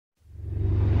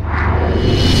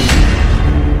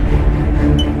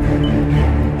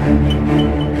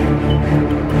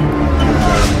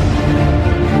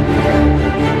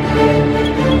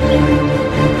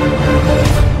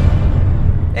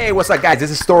what's up, guys? This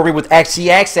is Story with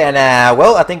XCX, and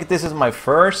well, I think this is my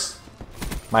first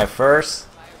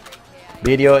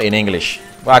video in English.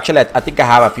 Well, actually, I think I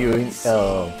have a few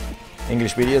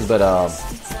English videos, but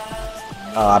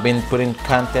I've been putting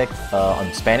content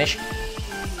on Spanish.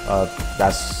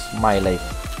 That's my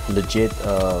legit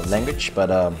language,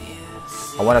 but I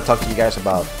want to talk to you guys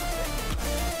about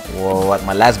what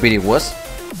my last video was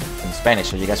in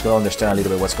Spanish, so you guys will understand a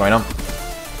little bit what's going on.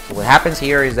 So what happens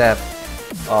here is that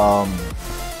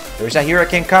there's a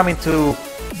hurricane coming to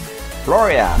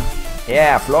Florida.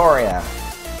 Yeah, Florida.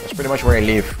 That's pretty much where I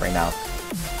live right now,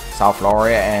 South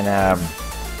Florida, and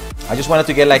I just wanted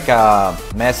to get like a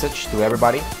message to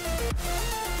everybody.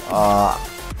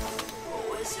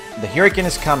 The hurricane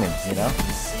is coming, you know.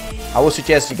 I would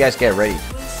suggest you guys get ready.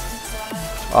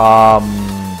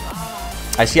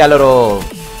 I see a lot of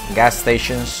gas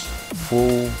stations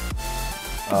full.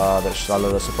 There's a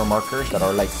lot of supermarkets that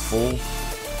are like full.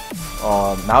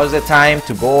 Now is the time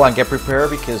to go and get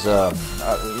prepared, because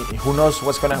who knows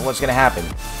what's gonna happen.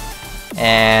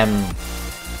 And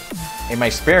in my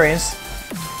experience,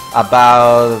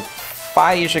 about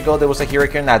 5 years ago, there was a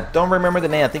hurricane. I don't remember the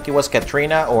name. I think it was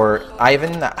Katrina or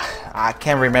Ivan. I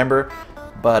can't remember.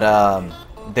 But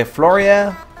the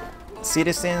Florida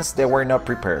citizens, they were not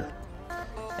prepared.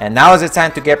 And now is the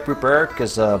time to get prepared,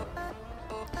 because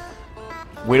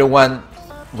we don't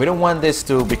want this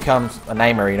to become a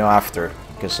nightmare, you know, after.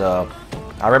 Because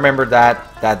I remember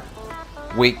that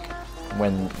week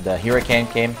when the hurricane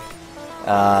came,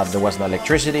 there was no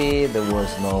electricity, there was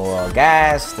no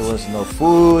gas, there was no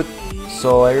food,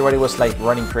 so everybody was like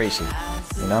running crazy,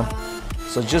 you know.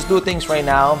 So just do things right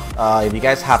now. If you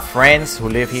guys have friends who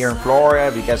live here in Florida,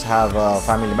 if you guys have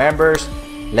family members,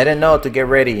 let them know to get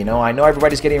ready, you know. I know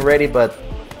everybody's getting ready, but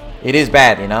it is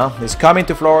bad, you know. It's coming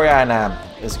to Florida, and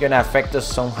it's gonna affect us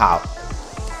somehow.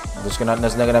 There's not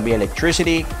gonna be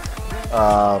electricity.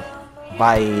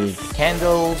 By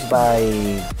candles, by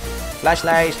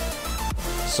flashlights.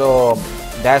 So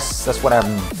that's what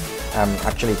I'm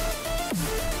actually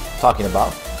talking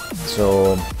about.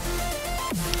 So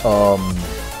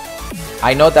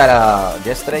I know that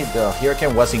yesterday the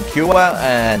hurricane was in Cuba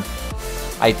and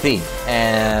Haiti,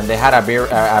 and they had a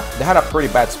pretty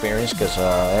bad experience, because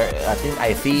I think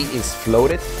Haiti is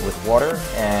flooded with water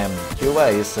and Cuba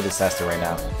is a disaster right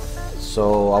now.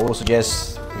 So I will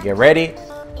suggest you get ready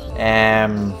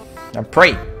and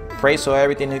pray so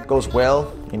everything goes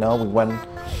well. You know,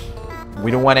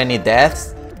 we don't want any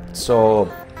deaths, so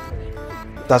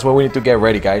that's why we need to get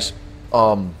ready, guys.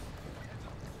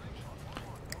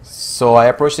 So I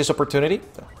approached this opportunity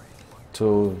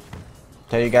to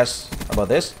tell you guys about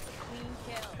this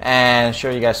and show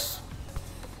you guys.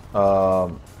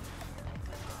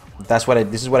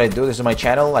 This is what I do. This is my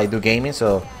channel. I do gaming,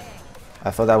 so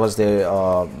I thought that was the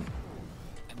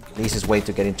easiest way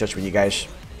to get in touch with you guys.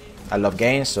 I love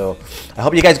games, so I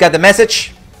hope you guys got the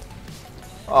message.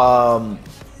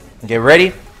 Get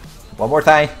ready. One more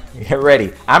time. Get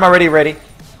ready. I'm already ready.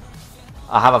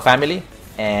 I have a family,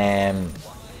 and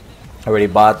I already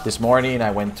bought this morning. I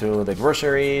went to the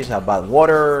groceries. I bought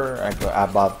water. I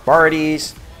bought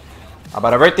parties. I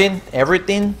bought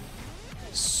everything.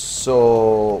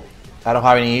 So I don't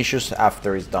have any issues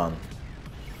after it's done.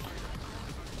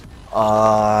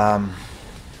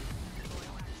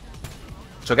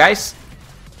 So guys,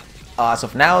 as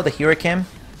of now, the hurricane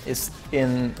is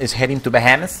heading to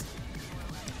Bahamas.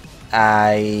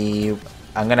 I'm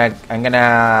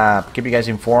gonna keep you guys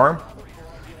informed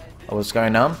of what's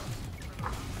going on.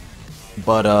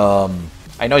 But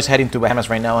I know it's heading to Bahamas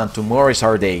right now, and tomorrow is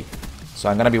our day. So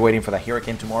I'm gonna be waiting for the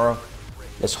hurricane tomorrow.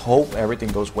 Let's hope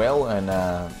everything goes well and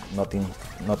nothing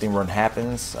wrong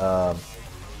happens. I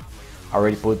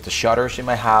already put the shutters in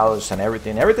my house and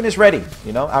everything. Everything is ready.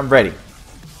 You know, I'm ready.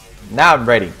 Now I'm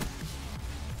ready.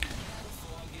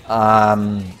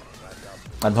 I'm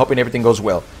hoping everything goes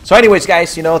well. So anyways,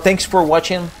 guys, you know, thanks for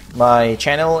watching my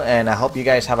channel, and I hope you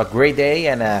guys have a great day,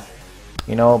 and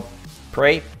you know,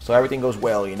 pray so everything goes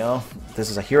well. You know, this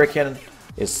is a hurricane.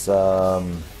 It's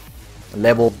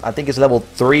level, I think it's level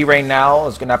 3 right now.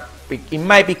 It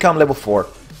might become level 4.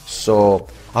 So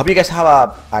I hope you guys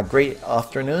have a great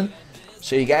afternoon.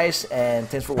 See you guys, and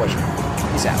thanks for watching.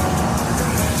 Peace out.